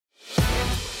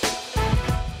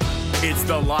It's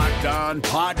the Locked On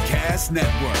Podcast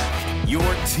Network, your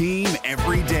team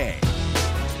every day.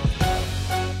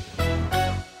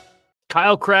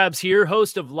 Kyle Krabs here,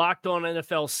 host of Locked On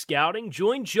NFL Scouting.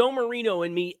 Join Joe Marino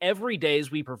and me every day as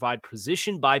we provide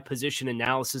position-by-position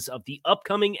analysis of the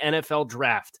upcoming NFL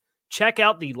Draft. Check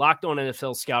out the Locked On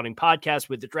NFL Scouting podcast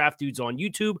with the Draft Dudes on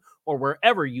YouTube or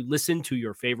wherever you listen to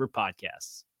your favorite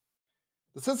podcasts.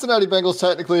 The Cincinnati Bengals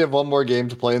technically have one more game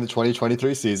to play in the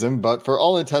 2023 season, but for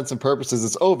all intents and purposes,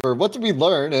 it's over. What did we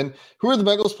learn, and who are the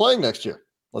Bengals playing next year?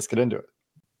 Let's get into it.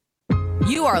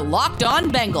 You are Locked On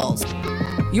Bengals,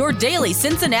 your daily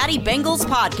Cincinnati Bengals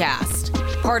podcast,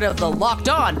 part of the Locked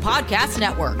On Podcast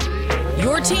Network,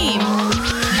 your team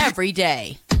every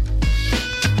day.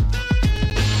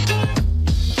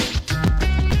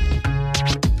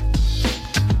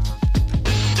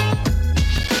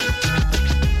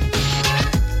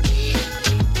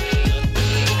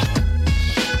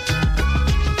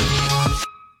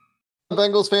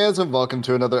 Bengals fans, and welcome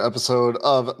to another episode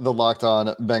of the Locked On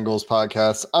Bengals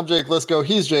podcast. I'm Jake Lisco.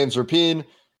 He's James Rapine.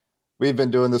 We've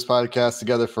been doing this podcast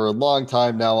together for a long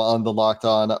time now on the Locked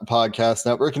On Podcast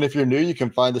Network. And if you're new, you can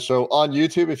find the show on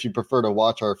YouTube if you prefer to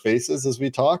watch our faces as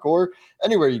we talk, or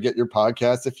anywhere you get your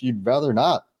podcast if you'd rather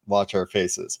not watch our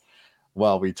faces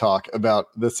while we talk about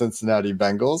the Cincinnati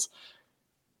Bengals.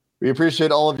 We appreciate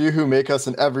all of you who make us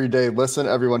an everyday listen,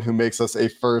 everyone who makes us a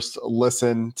first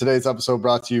listen. Today's episode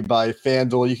brought to you by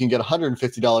FanDuel. You can get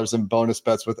 $150 in bonus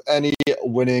bets with any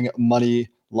winning money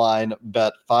line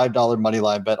bet, $5 money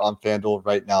line bet on FanDuel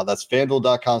right now. That's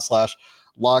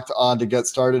FanDuel.com/locked on to get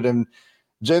started. And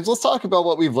James, let's talk about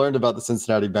what we've learned about the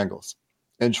Cincinnati Bengals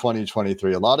in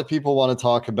 2023. A lot of people want to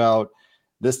talk about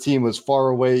this team was far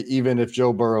away, even if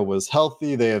Joe Burrow was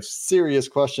healthy. They have serious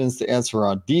questions to answer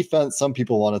on defense. Some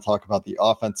people want to talk about the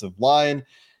offensive line.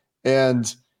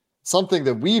 And something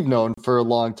that we've known for a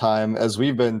long time as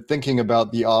we've been thinking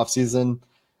about the offseason,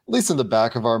 at least in the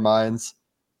back of our minds,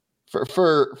 for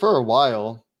a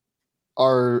while,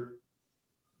 are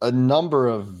a number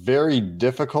of very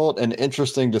difficult and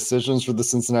interesting decisions for the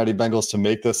Cincinnati Bengals to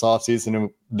make this offseason,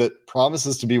 and that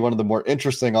promises to be one of the more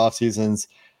interesting offseasons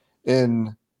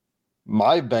in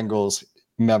my Bengals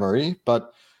memory.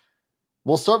 But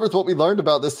we'll start with what we learned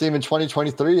about this team in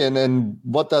 2023 and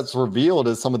what that's revealed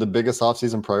as some of the biggest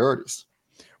offseason priorities.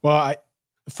 Well,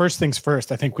 first things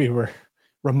first, I think we were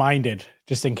reminded,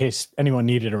 just in case anyone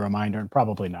needed a reminder, and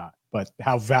probably not, but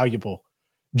how valuable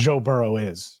Joe Burrow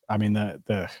is. I mean,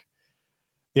 the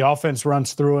offense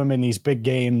runs through him in these big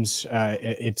games.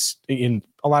 It's in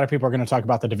a lot of people are going to talk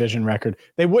about the division record.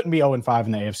 They wouldn't be 0-5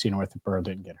 in the AFC North if Burrow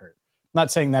didn't get hurt. I'm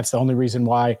not saying that's the only reason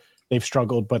why they've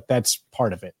struggled, but that's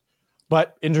part of it.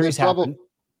 But injuries happen.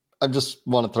 I just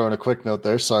want to throw in a quick note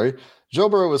there. Sorry. Joe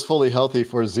Burrow was fully healthy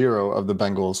for 0 of the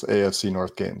Bengals AFC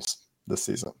North games this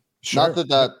season. Sure. Not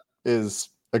that is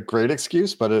a great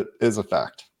excuse, but it is a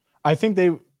fact. I think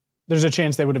there's a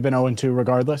chance they would have been 0-2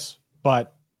 regardless,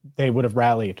 but they would have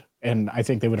rallied. And I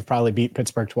think they would have probably beat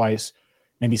Pittsburgh twice,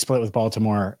 maybe split with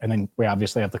Baltimore. And then we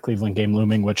obviously have the Cleveland game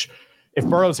looming, which if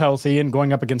Burrow's healthy and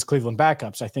going up against Cleveland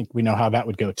backups, I think we know how that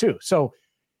would go too. So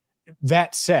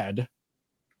that said,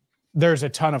 there's a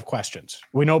ton of questions.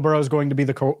 We know Burrow's going to be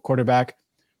the quarterback.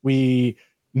 We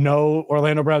know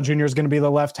Orlando Brown Jr. is going to be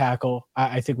the left tackle.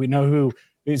 I think we know who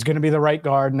is going to be the right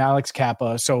guard and Alex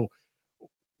Kappa. So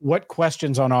what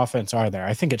questions on offense are there?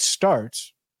 I think it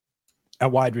starts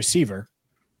at wide receiver,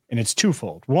 and it's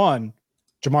twofold. One,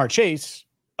 Jamar Chase,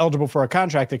 eligible for a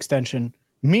contract extension.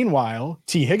 Meanwhile,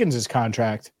 T. Higgins'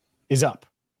 contract is up.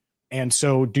 And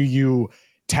so do you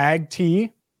tag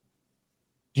T?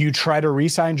 Do you try to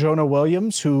re-sign Jonah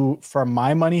Williams, who, for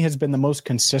my money, has been the most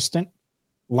consistent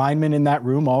lineman in that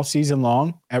room all season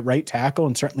long at right tackle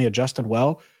and certainly adjusted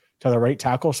well to the right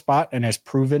tackle spot and has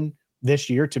proven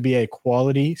this year to be a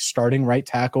quality starting right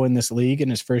tackle in this league in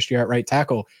his first year at right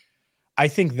tackle? I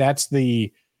think that's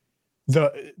the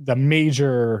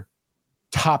major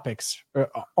topics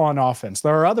on offense.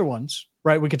 There are other ones,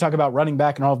 right? We could talk about running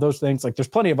back and all of those things. Like, there's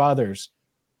plenty of others,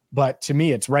 but to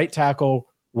me, it's right tackle,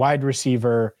 wide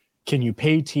receiver. Can you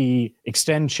pay T,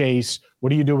 extend Chase? What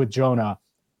do you do with Jonah?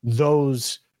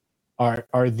 Those are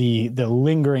the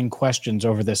lingering questions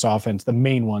over this offense, the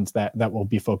main ones that will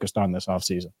be focused on this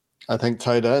offseason. I think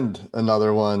tight end,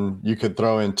 another one you could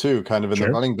throw in too, kind of in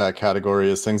the running back category,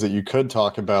 is things that you could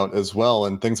talk about as well,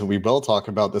 and things that we will talk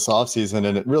about this offseason.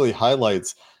 And it really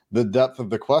highlights the depth of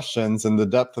the questions and the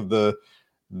depth of the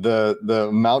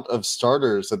amount of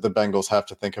starters that the Bengals have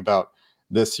to think about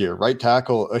this year. Right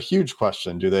tackle, a huge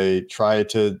question. Do they try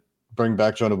to bring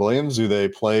back Jonah Williams? Do they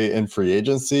play in free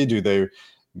agency? Do they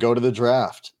go to the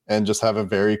draft and just have a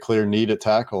very clear need at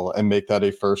tackle and make that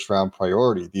a first-round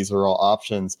priority. These are all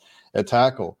options at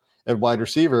tackle. At wide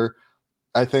receiver,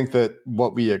 I think that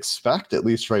what we expect, at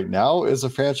least right now, is a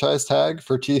franchise tag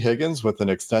for T. Higgins with an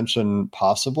extension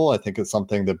possible. I think it's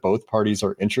something that both parties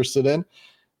are interested in.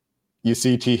 You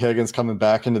see T. Higgins coming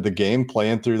back into the game,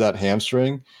 playing through that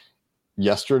hamstring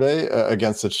yesterday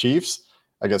against the Chiefs,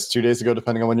 I guess 2 days ago,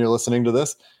 depending on when you're listening to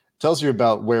this. Tells you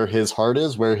about where his heart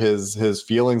is, where his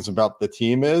feelings about the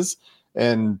team is.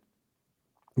 And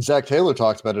Zach Taylor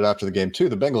talked about it after the game too.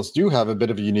 The Bengals do have a bit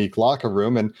of a unique locker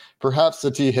room, and perhaps the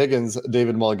T. Higgins,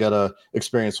 David Mulligetta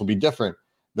experience will be different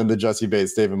than the Jesse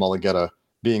Bates, David Mulligetta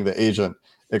being the agent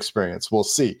experience. We'll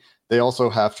see. They also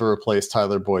have to replace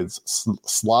Tyler Boyd's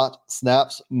slot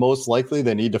snaps. Most likely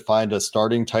they need to find a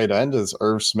starting tight end, as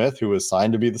Irv Smith, who was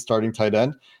signed to be the starting tight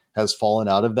end, has fallen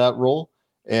out of that role.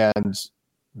 And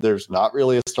there's not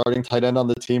really a starting tight end on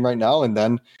the team right now. And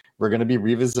then we're going to be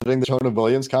revisiting the Jonah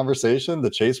Williams conversation, the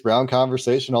Chase Brown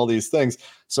conversation, all these things.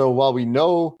 So while we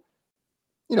know,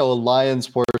 a Lions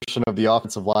portion of the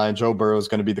offensive line, Joe Burrow is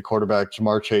going to be the quarterback,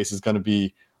 Jamar Chase is going to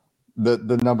be the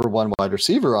number one wide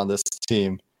receiver on this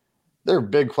team, there are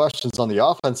big questions on the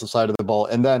offensive side of the ball.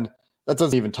 And then that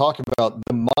doesn't even talk about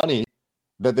the money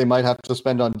that they might have to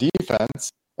spend on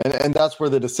defense. And that's where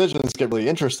the decisions get really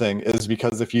interesting, is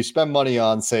because if you spend money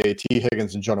on, say, T.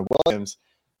 Higgins and Jonah Williams,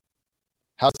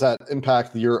 how does that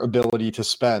impact your ability to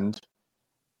spend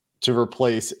to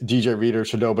replace DJ Reader,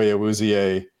 Chidobe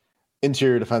Awuzie,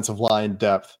 interior defensive line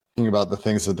depth, thinking about the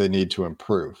things that they need to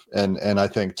improve? And I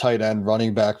think tight end,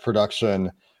 running back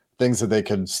production, things that they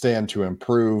could stand to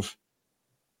improve,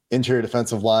 interior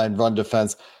defensive line, run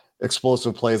defense,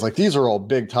 explosive plays. Like, these are all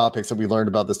big topics that we learned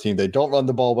about this team. They don't run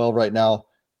the ball well right now.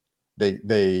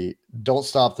 They don't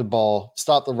stop the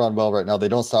run well right now. They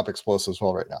don't stop explosives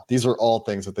well right now. These are all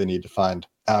things that they need to find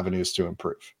avenues to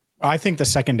improve. I think the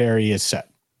secondary is set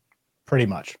pretty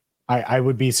much. I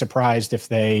would be surprised if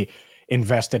they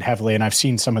invested heavily, and I've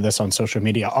seen some of this on social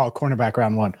media. Cornerback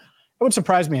round one. It would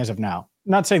surprise me as of now.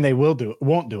 I'm not saying they won't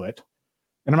do it,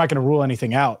 and I'm not going to rule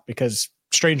anything out because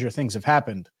stranger things have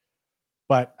happened.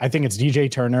 But I think it's DJ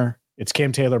Turner, it's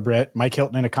Cam Taylor-Britt, Mike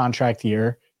Hilton in a contract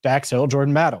year, Dax Hill,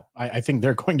 Jordan Battle. I think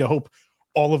they're going to hope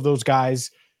all of those guys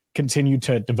continue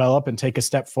to develop and take a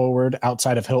step forward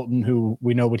outside of Hilton, who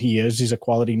we know what he is. He's a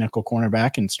quality nickel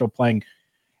cornerback and still playing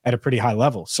at a pretty high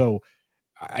level. So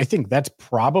I think that's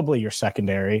probably your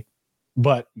secondary.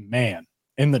 But, man,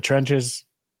 in the trenches,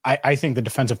 I think the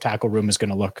defensive tackle room is going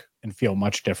to look and feel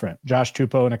much different. Josh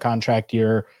Tupou in a contract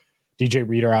year, DJ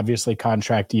Reader, obviously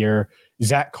contract year.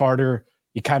 Zach Carter,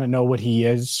 you kind of know what he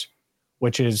is,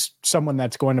 which is someone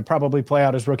that's going to probably play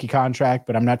out his rookie contract,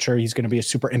 but I'm not sure he's going to be a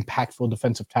super impactful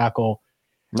defensive tackle.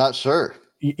 Not sure.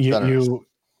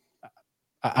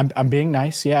 I'm being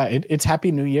nice. Yeah, it's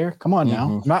Happy New Year. Come on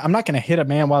now. I'm not going to hit a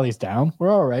man while he's down.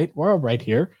 We're all right. We're all right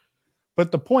here.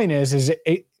 But the point is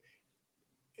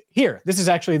here, this is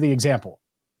actually the example.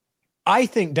 I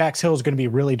think Dax Hill is going to be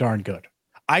really darn good.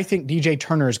 I think DJ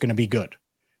Turner is going to be good.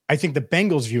 I think the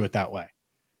Bengals view it that way.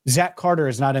 Zach Carter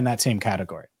is not in that same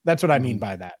category. That's what I mean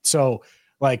by that. So,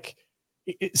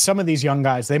 some of these young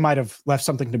guys, they might have left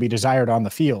something to be desired on the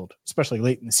field, especially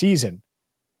late in the season.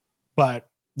 But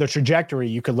the trajectory,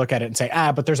 you could look at it and say,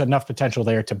 but there's enough potential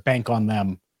there to bank on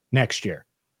them next year.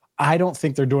 I don't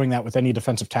think they're doing that with any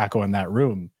defensive tackle in that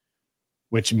room,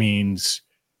 which means,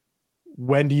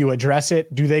 when do you address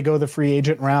it? Do they go the free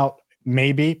agent route?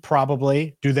 Maybe,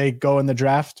 probably. Do they go in the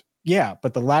draft? Yeah,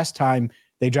 but the last time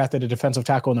they drafted a defensive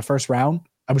tackle in the first round,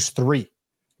 I was 3.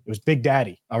 It was Big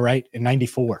Daddy, all right, in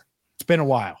 94. It's been a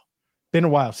while. Been a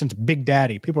while since Big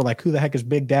Daddy. People are like, who the heck is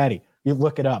Big Daddy? You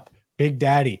look it up. Big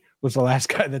Daddy was the last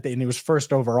guy and he was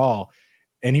first overall,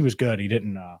 and he was good. He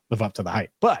didn't live up to the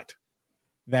hype. But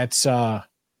that's a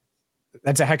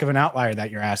heck of an outlier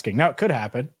that you're asking. Now, it could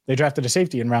happen. They drafted a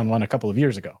safety in round 1 a couple of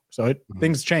years ago. So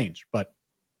things change, but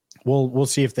we'll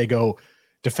see if they go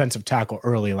defensive tackle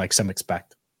early like some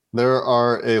expect. There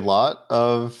are a lot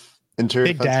of interior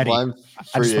Big defensive Daddy. line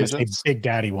free agents. Say Big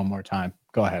Daddy one more time.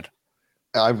 Go ahead.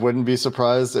 I wouldn't be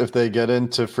surprised if they get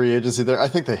into free agency there. I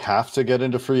think they have to get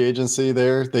into free agency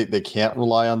there. They can't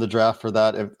rely on the draft for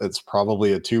that. It's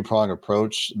probably a 2-prong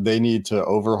approach. They need to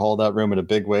overhaul that room in a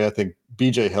big way. I think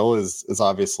BJ Hill is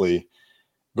obviously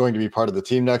going to be part of the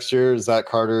team next year. Zach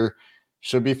Carter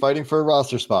should be fighting for a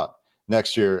roster spot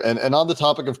next year. And on the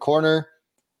topic of corner,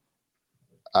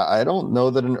 I don't know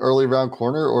that an early round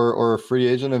corner or a free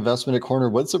agent investment at corner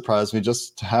would surprise me,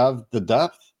 just to have the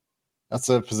depth. That's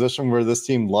a position where this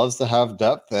team loves to have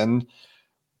depth, and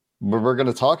we're going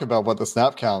to talk about what the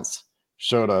snap counts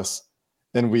showed us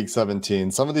in week 17.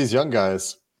 Some of these young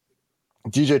guys,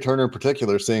 DJ Turner in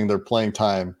particular, seeing their playing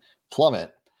time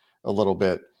plummet a little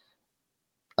bit.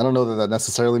 I don't know that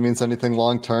necessarily means anything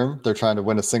long-term. They're trying to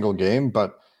win a single game,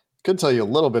 but could tell you a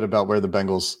little bit about where the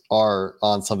Bengals are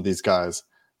on some of these guys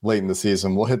late in the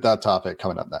season. We'll hit that topic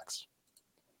coming up next.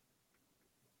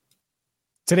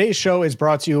 Today's show is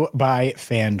brought to you by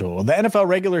FanDuel. The NFL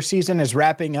regular season is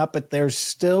wrapping up, but there's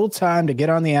still time to get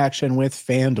on the action with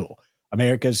FanDuel,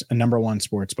 America's #1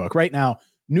 sportsbook. Right now,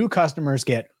 new customers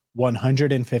get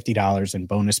 $150 in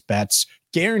bonus bets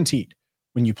guaranteed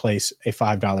when you place a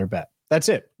 $5 bet. That's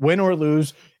it. Win or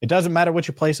lose. It doesn't matter what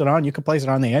you place it on. You could place it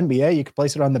on the NBA. You could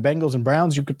place it on the Bengals and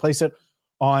Browns. You could place it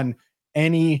on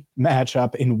any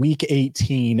matchup in week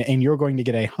 18, and you're going to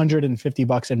get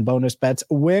 $150 in bonus bets,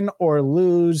 win or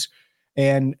lose.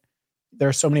 And there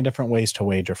are so many different ways to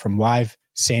wager, from live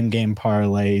same game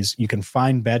parlays. You can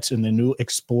find bets in the new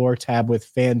Explore tab with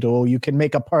FanDuel. You can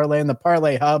make a parlay in the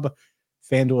Parlay Hub.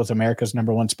 FanDuel is America's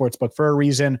 #1 sportsbook for a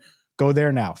reason. Go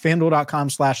there now.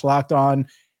 FanDuel.com/lockedon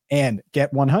and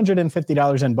get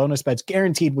 $150 in bonus bets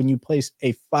guaranteed when you place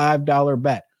a $5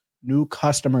 bet. New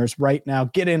customers right now,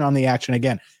 get in on the action.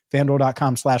 Again,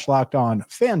 FanDuel.com/lockedon.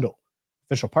 FanDuel,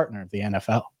 official partner of the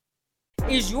NFL.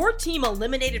 Is your team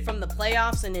eliminated from the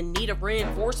playoffs and in need of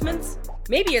reinforcements?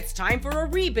 Maybe it's time for a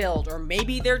rebuild, or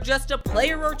maybe they're just a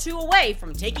player or two away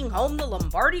from taking home the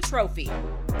Lombardi Trophy.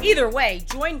 Either way,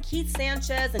 join Keith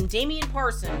Sanchez and Damian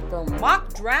Parson for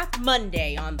Mock Draft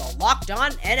Monday on the Locked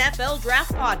On NFL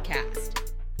Draft Podcast.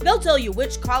 They'll tell you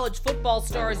which college football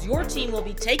stars your team will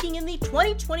be taking in the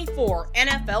 2024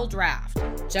 NFL Draft.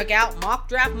 Check out Mock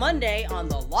Draft Monday on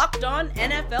the Locked On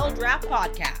NFL Draft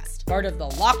Podcast, part of the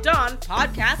Locked On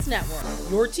Podcast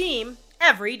Network, your team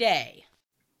every day.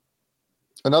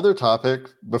 Another topic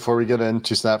before we get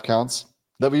into snap counts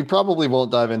that we probably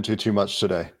won't dive into too much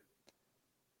today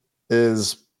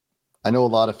is, I know a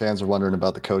lot of fans are wondering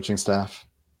about the coaching staff.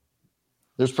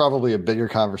 There's probably a bigger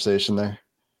conversation there.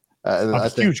 A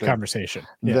huge conversation.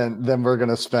 Then we're going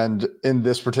to spend in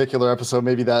this particular episode.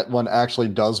 Maybe that one actually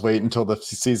does wait until the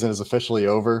season is officially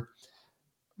over.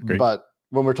 Great. But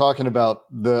when we're talking about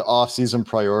the offseason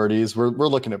priorities, we're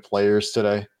looking at players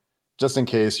today. Just in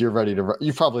case you're ready to,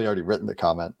 you've probably already written the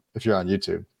comment if you're on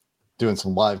YouTube, doing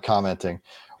some live commenting.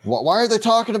 Why are they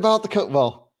talking about the coach?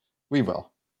 Well, we will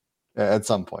at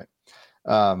some point.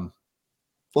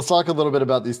 Let's talk a little bit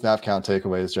about these snap count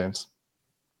takeaways, James.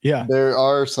 Yeah, there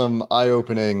are some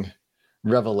eye-opening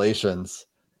revelations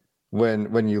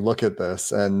when you look at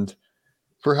this, and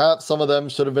perhaps some of them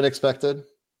should have been expected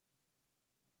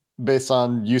based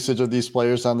on usage of these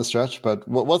players down the stretch. But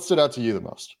what stood out to you the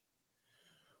most?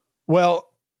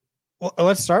 Well,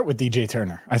 let's start with DJ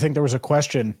Turner. I think there was a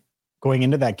question going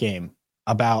into that game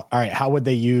about, all right, how would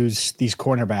they use these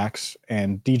cornerbacks?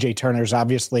 And DJ Turner's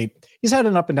obviously, he's had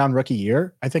an up and down rookie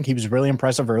year. I think he was really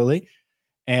impressive early,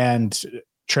 and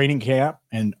training camp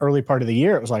and early part of the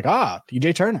year, it was like,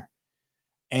 DJ Turner.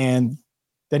 And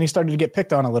then he started to get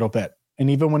picked on a little bit. And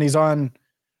even when he's on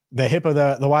the hip of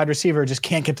the wide receiver, just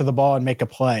can't get to the ball and make a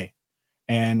play.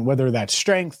 And whether that's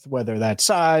strength, whether that's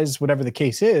size, whatever the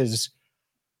case is,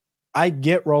 I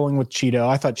get rolling with Cheeto.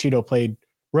 I thought Cheeto played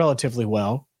relatively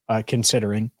well,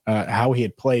 considering how he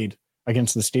had played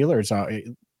against the Steelers. I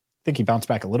think he bounced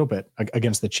back a little bit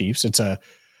against the Chiefs. It's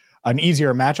an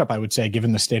easier matchup, I would say,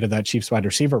 given the state of that Chiefs wide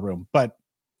receiver room. But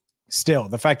still,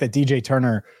 the fact that DJ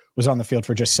Turner was on the field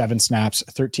for just 7 snaps,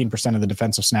 13% of the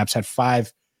defensive snaps, had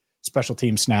 5 special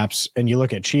team snaps. And you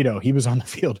look at Cheeto, he was on the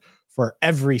field for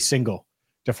every single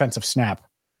defensive snap.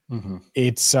 Mm-hmm.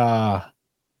 It's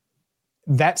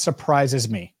that surprises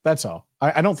me. That's all.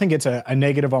 I don't think it's a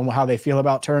negative on how they feel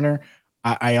about Turner.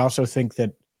 I also think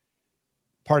that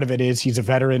part of it is he's a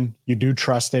veteran. You do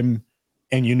trust him,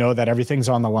 and you know that everything's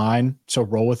on the line, so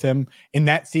roll with him. And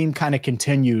that theme kind of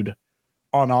continued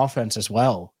on offense as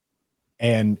well.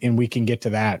 And we can get to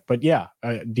that. But yeah,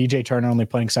 DJ Turner only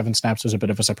playing 7 snaps was a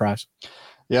bit of a surprise.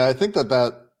 Yeah, I think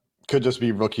that could just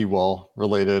be rookie wall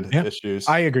related issues.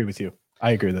 I agree with you.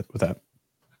 I agree with that.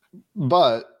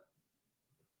 But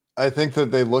I think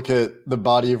that they look at the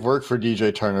body of work for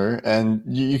DJ Turner, and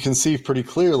you can see pretty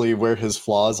clearly where his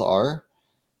flaws are.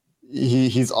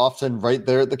 He's often right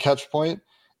there at the catch point,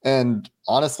 and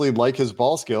honestly like his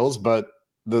ball skills, but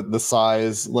the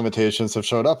size limitations have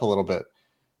showed up a little bit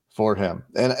for him.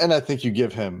 And I think you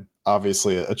give him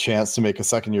obviously a chance to make a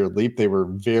second-year leap. They were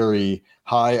very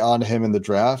high on him in the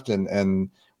draft and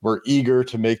were eager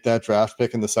to make that draft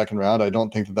pick in the second round. I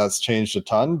don't think that that's changed a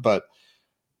ton, but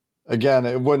again,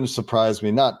 it wouldn't surprise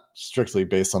me, not strictly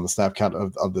based on the snap count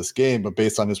of this game, but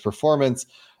based on his performance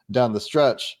down the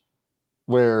stretch,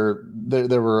 where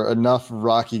there were enough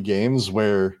rocky games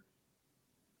where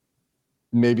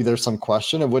maybe there's some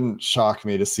question. It wouldn't shock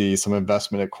me to see some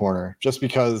investment at corner just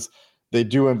because they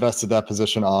do invest at that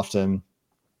position often.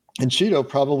 And Cheeto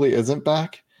probably isn't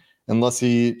back unless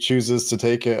he chooses to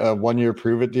take a 1-year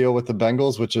prove-it deal with the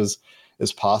Bengals, which is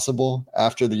possible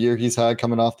after the year he's had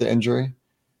coming off the injury.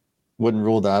 Wouldn't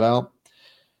rule that out.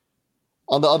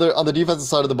 On the defensive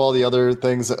side of the ball, the other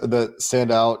things that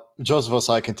stand out, Joseph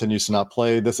Osai continues to not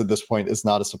play. This at this point is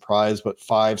not a surprise, but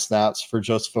 5 snaps for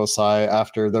Joseph Osai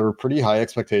after there were pretty high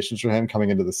expectations for him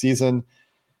coming into the season.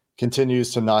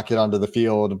 Continues to not get onto the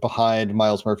field behind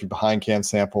Myles Murphy, behind Cam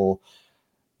Sample.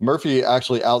 Murphy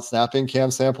actually out-snapping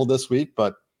Cam Sample this week,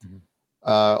 but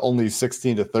only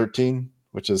 16-13,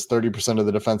 which is 30% of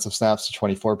the defensive snaps to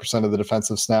 24% of the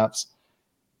defensive snaps.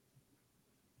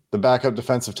 The backup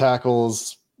defensive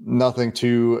tackles, nothing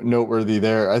too noteworthy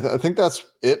there. I think that's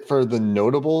it for the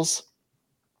notables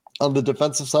on the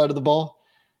defensive side of the ball.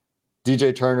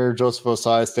 DJ Turner, Joseph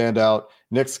Osai stand out.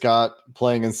 Nick Scott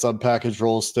playing in sub-package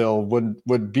roles still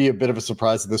would be a bit of a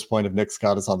surprise at this point if Nick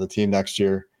Scott is on the team next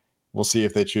year. We'll see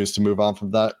if they choose to move on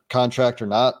from that contract or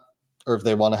not, or if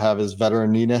they want to have his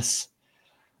veteraniness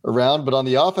around. But on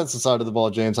the offensive side of the ball,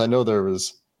 James, I know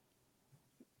there's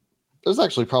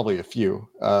actually probably a few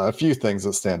things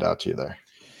that stand out to you there.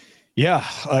 Yeah,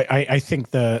 I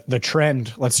think the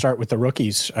trend, let's start with the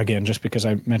rookies again, just because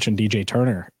I mentioned DJ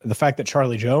Turner. The fact that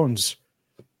Charlie Jones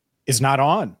is not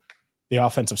on the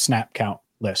offensive snap count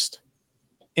list.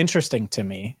 Interesting to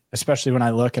me, especially when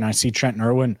I look and I see Trenton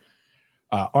Irwin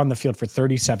on the field for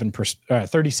 37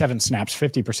 snaps,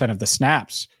 50% of the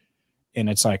snaps. And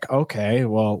it's like, okay,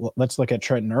 well, let's look at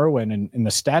Trenton Irwin and the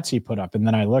stats he put up. And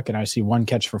then I look and I see 1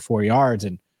 catch for 4 yards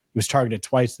and he was targeted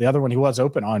twice. The other one he was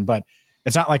open on, but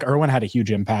it's not like Irwin had a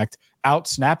huge impact. Out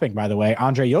snapping, by the way,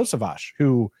 Andre Yosavash,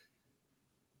 who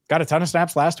got a ton of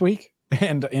snaps last week.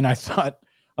 And I thought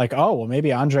like, oh, well,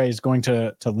 maybe Andre is going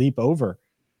to leap over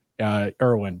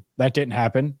Irwin. That didn't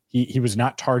happen. He was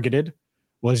not targeted,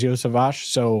 was Yosavash.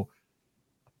 So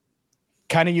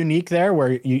kind of unique there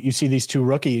where you see these 2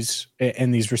 rookies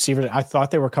and these receivers. I thought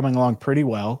they were coming along pretty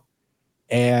well.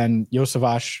 And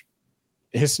Yosavash,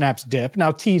 his snaps dip.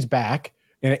 Now T's back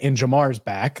and Jamar's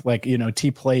back. Like,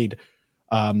 T played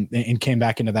and came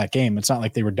back into that game. It's not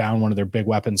like they were down one of their big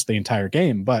weapons the entire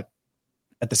game. But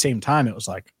at the same time, it was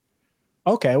like,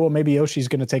 okay, well, maybe Yoshi's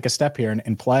going to take a step here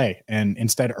and play. And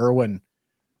instead, Irwin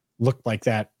looked like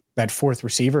that 4th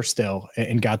receiver still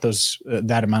and got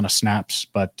that amount of snaps.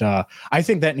 But I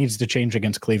think that needs to change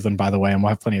against Cleveland, by the way, and we'll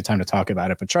have plenty of time to talk about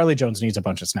it. But Charlie Jones needs a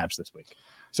bunch of snaps this week.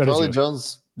 So Charlie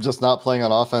Jones just not playing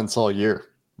on offense all year,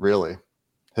 really.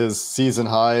 His season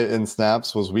high in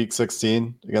snaps was week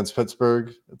 16 against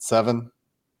Pittsburgh at 7.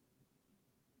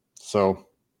 So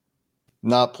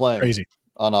not playing crazy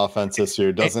on offense this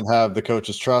year. Doesn't have the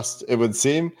coach's trust, it would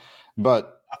seem.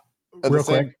 But at the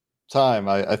same time,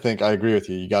 I think I agree with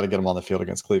you. You got to get him on the field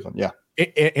against Cleveland. Yeah.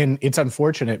 And it's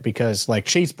unfortunate because like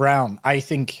Chase Brown, I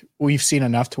think we've seen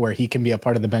enough to where he can be a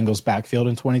part of the Bengals backfield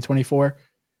in 2024.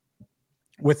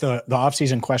 With the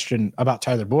offseason question about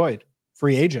Tyler Boyd,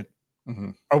 free agent.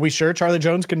 Mm-hmm. Are we sure Charlie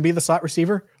Jones can be the slot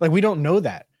receiver? Like, we don't know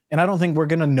that. And I don't think we're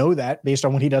going to know that based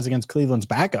on what he does against Cleveland's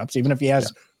backups, even if he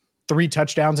has 3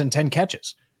 touchdowns and 10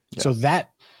 catches. Yeah. So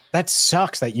that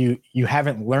sucks that you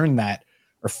haven't learned that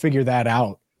or figured that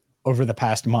out over the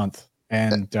past month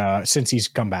and since he's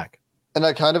come back. And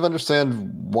I kind of understand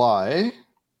why.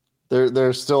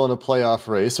 They're still in a playoff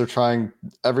race. They're trying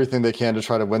everything they can to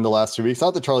try to win the last 2 weeks.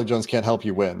 Not that Charlie Jones can't help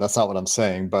you win. That's not what I'm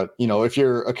saying. But, if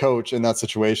you're a coach in that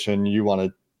situation, you want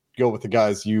to go with the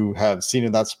guys you have seen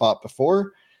in that spot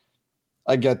before.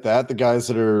 I get that. The guys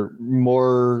that are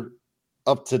more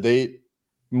up to date,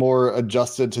 more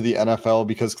adjusted to the NFL,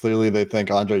 because clearly they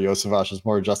think Andre Yosavash is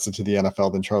more adjusted to the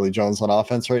NFL than Charlie Jones on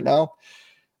offense right now.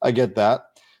 I get that.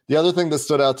 The other thing that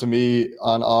stood out to me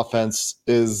on offense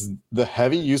is the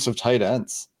heavy use of tight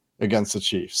ends against the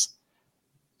Chiefs.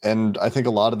 And I think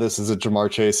a lot of this is that Jamar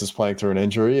Chase is playing through an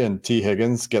injury and T.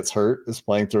 Higgins gets hurt, is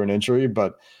playing through an injury.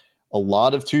 But a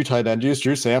lot of 2 tight end use.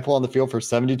 Drew Sample on the field for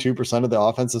 72% of the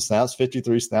offensive snaps,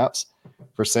 53 snaps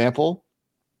for Sample,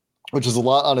 which is a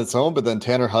lot on its own. But then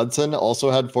Tanner Hudson also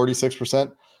had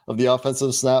 46% of the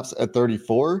offensive snaps at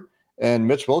 34. And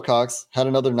Mitch Wilcox had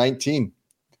another 19.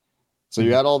 So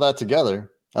you add all that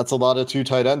together, that's a lot of 2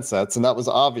 tight end sets. And that was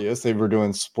obvious. They were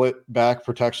doing split back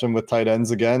protection with tight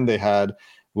ends again. They had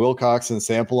Wilcox and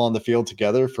Sample on the field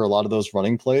together for a lot of those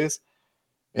running plays.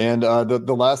 And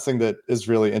the last thing that is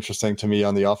really interesting to me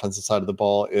on the offensive side of the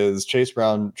ball is Chase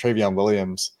Brown, Travion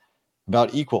Williams,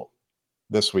 about equal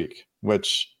this week,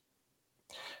 which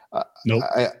nope.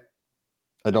 I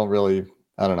don't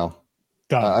know.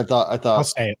 Dumb. I thought I'll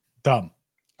say it. Dumb.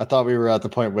 I thought we were at the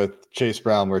point with Chase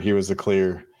Brown where he was the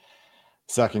clear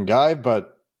second guy,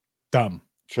 but dumb.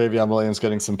 Travion Williams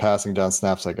getting some passing down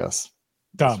snaps, I guess.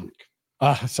 Dumb.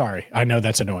 Sorry. I know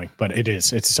that's annoying, but it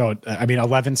is. It's so,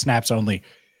 11 snaps only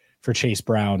for Chase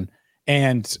Brown.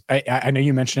 And I know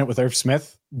you mentioned it with Irv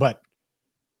Smith, but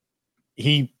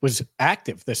he was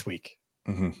active this week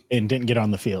and didn't get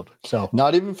on the field. So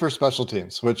not even for special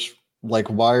teams, which like,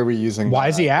 why are we using? Why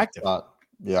is he active?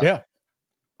 Yeah.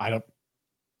 I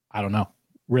don't know.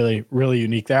 Really, really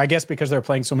unique there. I guess because they're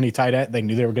playing so many tight end, they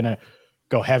knew they were going to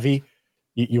go heavy.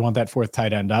 You want that fourth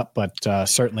tight end up, but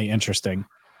certainly interesting.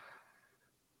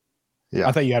 Yeah.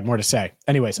 I thought you had more to say.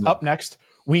 Anyways, Up next,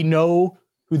 we know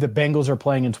who the Bengals are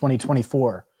playing in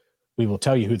 2024. We will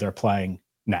tell you who they're playing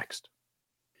next.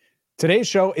 Today's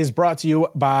show is brought to you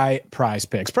by Prize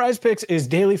Picks. Prize Picks is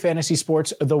daily fantasy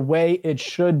sports the way it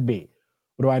should be.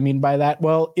 What do I mean by that?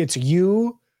 Well, it's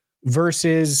you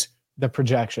versus the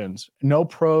projections. No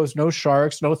pros, no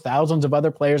sharks, no thousands of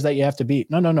other players that you have to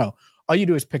beat. No. All you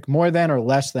do is pick more than or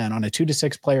less than on a 2 to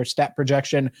 6 player stat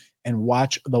projection and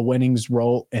watch the winnings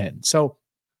roll in. So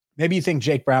maybe you think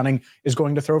Jake Browning is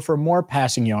going to throw for more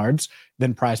passing yards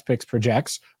than Prize Picks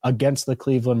projects against the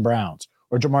Cleveland Browns,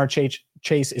 or Jamar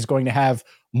Chase is going to have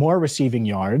more receiving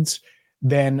yards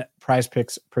than Prize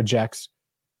Picks projects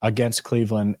against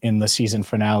Cleveland in the season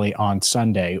finale on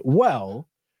Sunday. Well,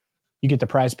 you get the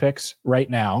Prize Picks right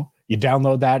now. You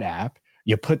download that app.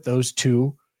 You put those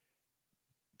two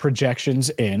projections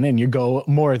in and you go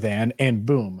more than, and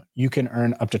boom, you can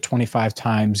earn up to 25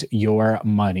 times your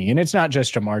money. And it's not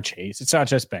just Jamar Chase. It's not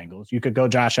just Bengals. You could go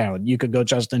Josh Allen. You could go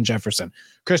Justin Jefferson,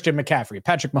 Christian McCaffrey,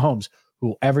 Patrick Mahomes,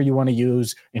 whoever you want to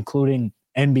use, including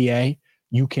NBA.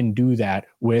 You can do that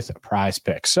with Prize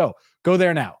Picks. So go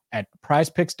there now at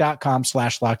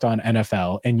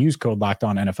prizepicks.com/LockedOnNFL and use code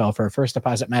LockedOnNFL for a first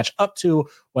deposit match up to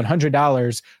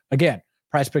 $100. Again,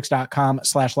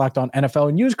 prizepicks.com/LockedOnNFL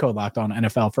and use code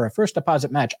LockedOnNFL for a first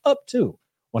deposit match up to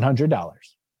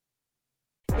 $100.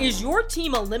 Is your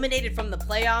team eliminated from the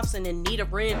playoffs and in need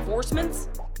of reinforcements?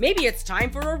 Maybe it's time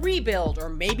for a rebuild, or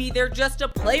maybe they're just a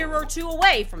player or two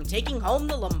away from taking home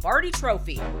the Lombardi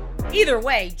Trophy. Either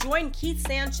way, join Keith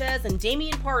Sanchez and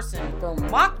Damian Parson for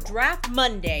Mock Draft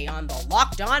Monday on the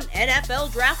Locked On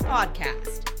NFL Draft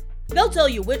Podcast. They'll tell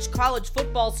you which college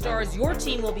football stars your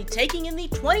team will be taking in the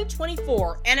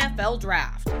 2024 NFL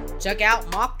Draft. Check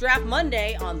out Mock Draft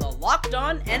Monday on the Locked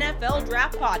On NFL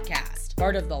Draft Podcast,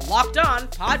 part of the Locked On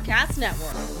Podcast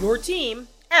Network, your team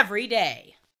every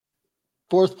day.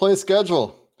 Fourth place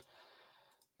schedule.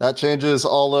 That changes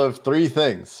all of 3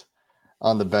 things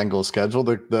on the Bengals schedule.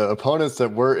 The opponents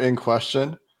that were in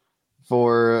question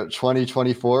for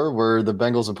 2024 were the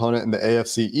Bengals' opponent in the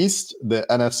AFC East, the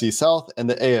NFC South, and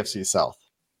the AFC South.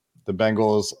 The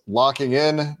Bengals locking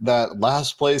in that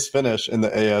last place finish in the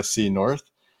AFC North,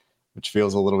 which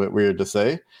feels a little bit weird to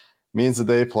say, means that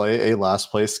they play a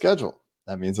last place schedule.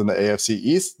 That means in the AFC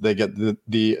East, they get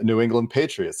the New England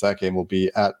Patriots. That game will be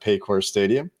at Paycor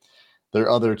Stadium. Their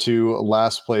other 2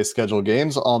 last place scheduled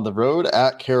games on the road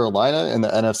at Carolina in the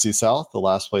NFC South, the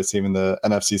last place team in the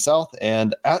NFC South,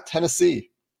 and at Tennessee.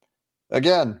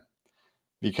 Again,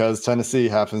 because Tennessee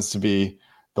happens to be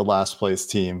the last place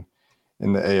team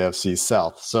in the AFC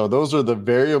South. So those are the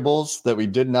variables that we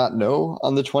did not know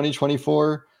on the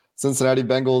 2024 Cincinnati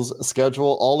Bengals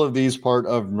schedule. All of these part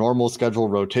of normal schedule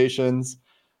rotations.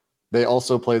 They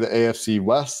also play the AFC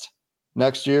West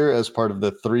next year as part of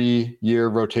the 3-year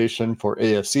rotation for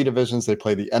AFC divisions. They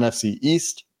play the NFC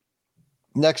East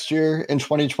next year in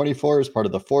 2024 as part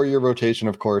of the 4-year rotation,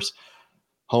 of course,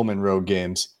 home and road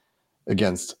games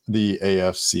against the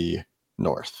AFC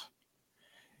North.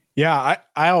 Yeah,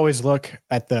 I always look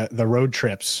at the road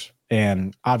trips,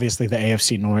 and obviously the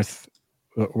AFC North,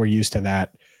 we're used to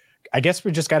that. I guess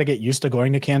we just got to get used to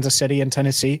going to Kansas City and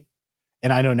Tennessee.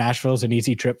 And I know Nashville is an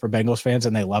easy trip for Bengals fans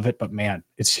and they love it, but man,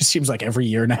 it just seems like every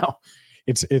year now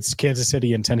it's Kansas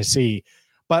City and Tennessee.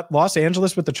 But Los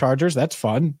Angeles with the Chargers, that's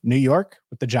fun. New York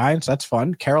with the Giants, that's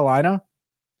fun. Carolina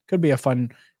could be a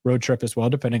fun road trip as well,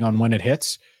 depending on when it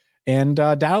hits. And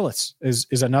Dallas is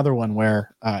another one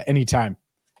where anytime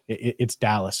it's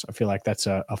Dallas, I feel like that's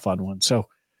a fun one. So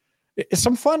it's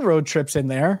some fun road trips in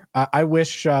there. I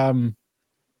wish, I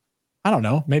don't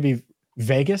know, maybe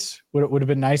Vegas would have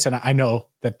been nice. And I know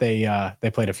that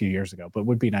they played a few years ago, but it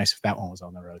would be nice if that one was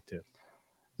on the road too.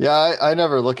 Yeah, I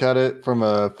never look at it from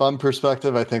a fun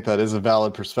perspective. I think that is a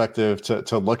valid perspective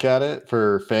to look at it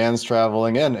for fans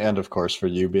traveling and of course for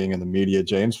you being in the media,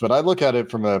 James. But I look at it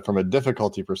from a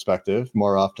difficulty perspective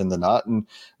more often than not. And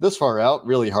this far out,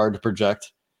 really hard to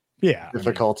project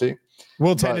difficulty.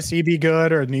 Will Tennessee be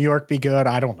good or New York be good?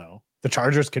 I don't know. The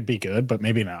Chargers could be good, but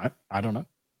maybe not. I don't know.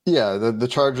 Yeah, the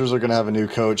Chargers are going to have a new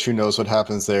coach. Who knows what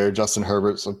happens there? Justin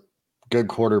Herbert's a good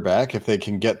quarterback. If they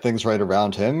can get things right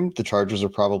around him, the Chargers are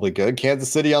probably good.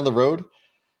 Kansas City on the road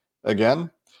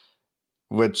again,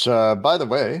 which, by the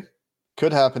way,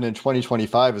 could happen in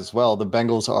 2025 as well. The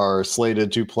Bengals are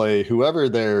slated to play whoever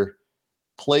their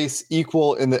place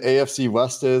equal in the AFC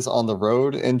West is on the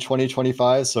road in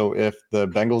 2025. So if the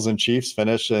Bengals and Chiefs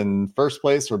finish in first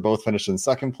place or both finish in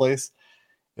second place,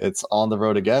 it's on the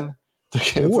road again.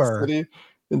 Or the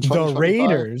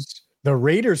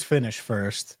Raiders finish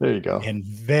first. There you go. In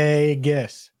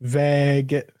Vegas.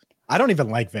 I don't even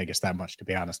like Vegas that much, to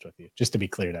be honest with you, just to be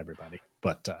clear to everybody,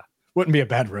 but wouldn't be a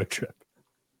bad road trip.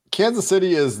 Kansas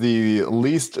City is the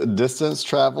least distance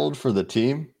traveled for the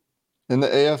team in the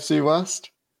AFC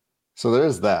West. So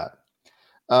there's that.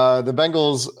 The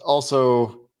Bengals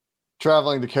also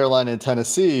traveling to Carolina and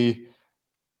Tennessee.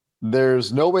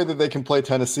 There's no way that they can play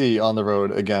Tennessee on the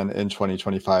road again in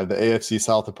 2025. The AFC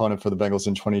South opponent for the Bengals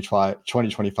in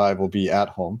 2025 will be at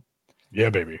home. Yeah,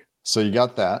 baby. So you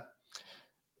got that.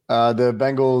 The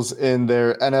Bengals in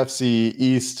their NFC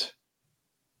East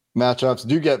matchups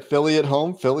do get Philly at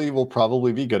home. Philly will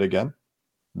probably be good again.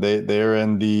 They're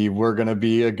in the we're going to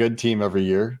be a good team every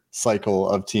year cycle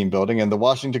of team building, and the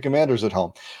Washington Commanders at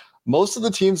home. Most of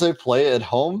the teams they play at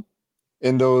home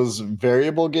in those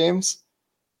variable games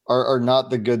are not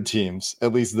the good teams,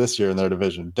 at least this year in their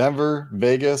division. Denver,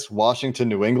 Vegas, Washington,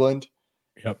 New England.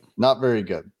 Yep. Not very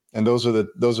good. And those are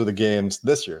the games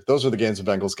this year. Those are the games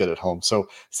the Bengals get at home. So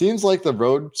seems like the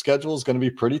road schedule is going to be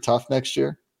pretty tough next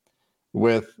year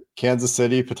with Kansas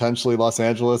City, potentially Los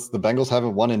Angeles. The Bengals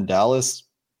haven't won in Dallas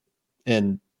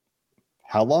in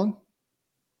how long?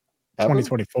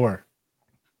 2024.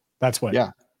 That's what.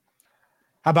 Yeah.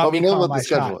 How about we me know calling what my the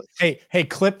schedule shot? is. Hey,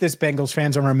 clip this, Bengals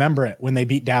fans, and remember it when they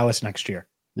beat Dallas next year.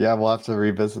 Yeah, we'll have to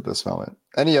revisit this moment.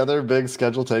 Any other big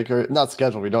schedule taker? Not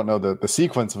schedule. We don't know the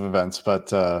sequence of events,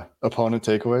 but opponent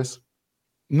takeaways?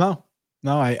 No.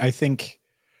 I think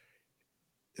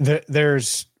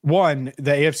there's one,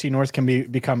 the AFC North can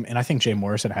become, and I think Jay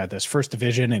Morrison had this, first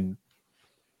division in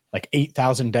like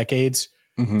 8,000 decades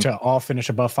to all finish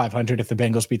above 500 if the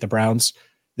Bengals beat the Browns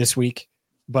this week.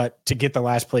 But to get the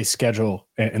last place schedule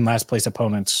and last place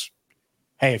opponents,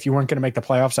 hey, if you weren't going to make the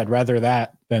playoffs, I'd rather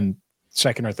that than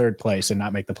second or third place and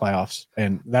not make the playoffs.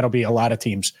 And that'll be a lot of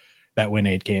teams that win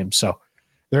 8 games. So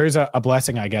there is a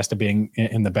blessing, I guess, to being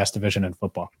in the best division in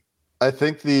football. I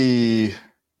think the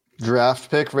draft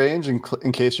pick range,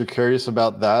 in case you're curious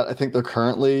about that, I think they're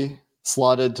currently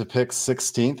slotted to pick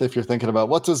 16th. If you're thinking about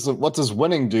what does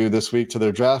winning do this week to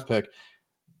their draft pick,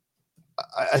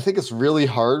 I think it's really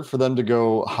hard for them to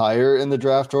go higher in the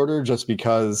draft order just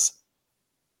because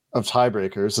of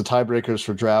tiebreakers. The tiebreakers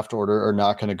for draft order are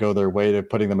not going to go their way to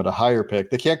putting them at a higher pick.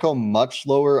 They can't go much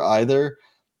lower either.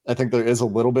 I think there is a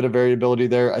little bit of variability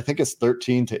there. I think it's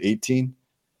 13 to 18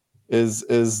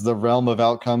 is the realm of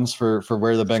outcomes for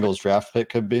where the Bengals draft pick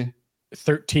could be.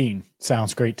 13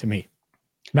 sounds great to me.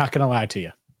 Not going to lie to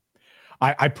you.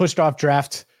 I pushed off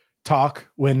draft talk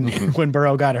when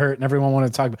Burrow got hurt and everyone wanted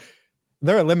to talk about.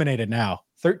 They're eliminated now.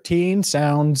 13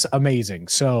 sounds amazing.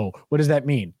 So what does that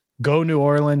mean? Go New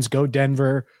Orleans, go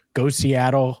Denver, go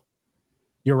Seattle.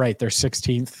 You're right. They're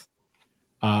 16th.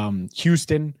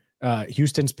 Houston.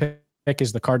 Houston's pick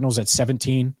is the Cardinals at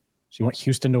 17. So you want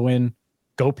Houston to win.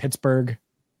 Go Pittsburgh.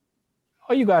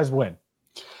 Oh, you guys win.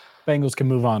 Bengals can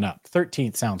move on up.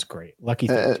 13th sounds great. Lucky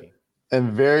 13.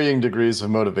 And varying degrees of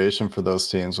motivation for those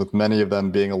teams, with many of them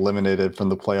being eliminated from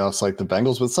the playoffs like the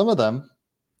Bengals, but some of them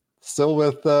still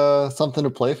with something to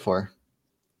play for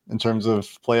in terms of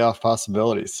playoff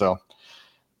possibilities. So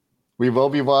we will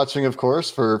be watching, of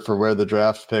course, for where the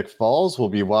draft pick falls. We'll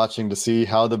be watching to see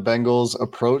how the Bengals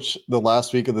approach the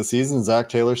last week of the season. Zach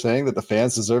Taylor saying that the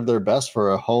fans deserve their best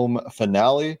for a home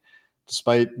finale,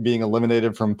 despite being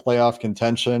eliminated from playoff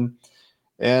contention.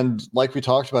 And like we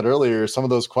talked about earlier, some of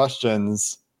those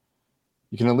questions,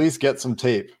 you can at least get some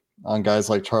tape on guys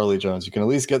like Charlie Jones. You can at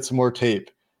least get some more tape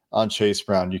on Chase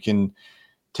Brown. You can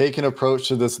take an approach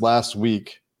to this last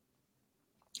week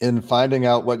in finding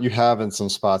out what you have in some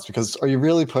spots, because are you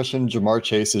really pushing Jamar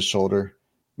Chase's shoulder?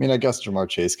 I mean, I guess Jamar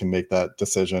Chase can make that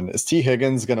decision. Is T.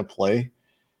 Higgins going to play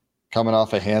coming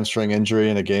off a hamstring injury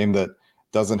in a game that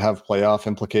doesn't have playoff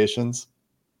implications?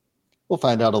 We'll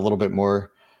find out a little bit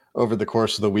more over the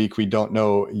course of the week. We don't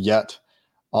know yet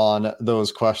on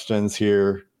those questions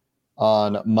here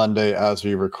on Monday as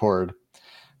we record.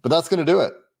 But that's going to do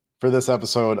it for this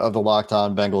episode of the Locked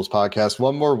On Bengals podcast.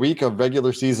 One more week of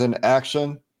regular season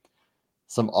action,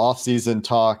 some offseason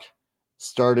talk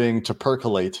starting to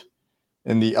percolate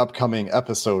in the upcoming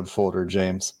episode folder,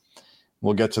 James.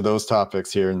 We'll get to those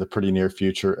topics here in the pretty near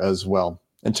future as well.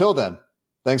 Until then,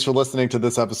 thanks for listening to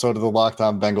this episode of the Locked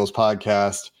On Bengals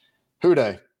podcast.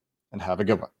 Hooday, and have a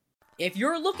good one. If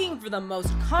you're looking for the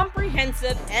most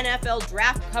comprehensive NFL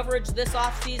draft coverage this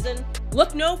offseason,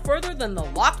 look no further than the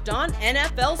Locked On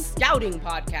NFL Scouting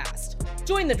Podcast.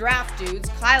 Join the draft dudes,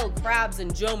 Kyle Krabs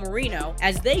and Joe Marino,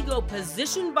 as they go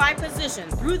position by position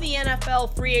through the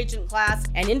NFL free agent class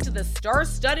and into the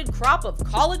star-studded crop of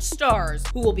college stars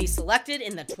who will be selected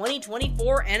in the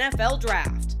 2024 NFL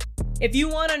Draft. If you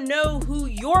want to know who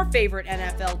your favorite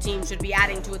NFL team should be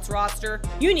adding to its roster,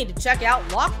 you need to check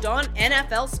out Locked On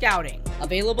NFL Scouting,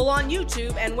 available on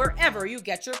YouTube and wherever you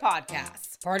get your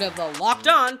podcasts. Part of the Locked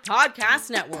On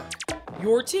Podcast Network,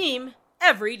 your team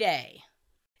every day.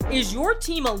 Is your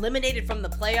team eliminated from the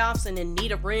playoffs and in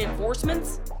need of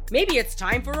reinforcements? Maybe it's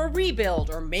time for a rebuild,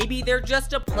 or maybe they're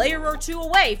just a player or two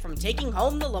away from taking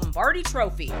home the Lombardi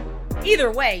Trophy. Either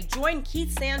way, join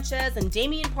Keith Sanchez and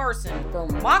Damian Parson for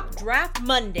Mock Draft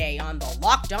Monday on the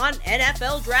Locked On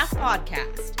NFL Draft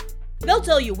Podcast. They'll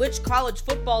tell you which college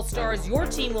football stars your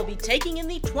team will be taking in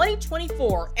the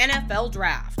 2024 NFL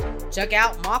Draft. Check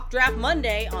out Mock Draft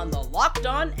Monday on the Locked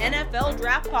On NFL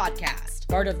Draft Podcast,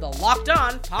 part of the Locked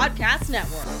On Podcast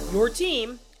Network, your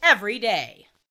team every day.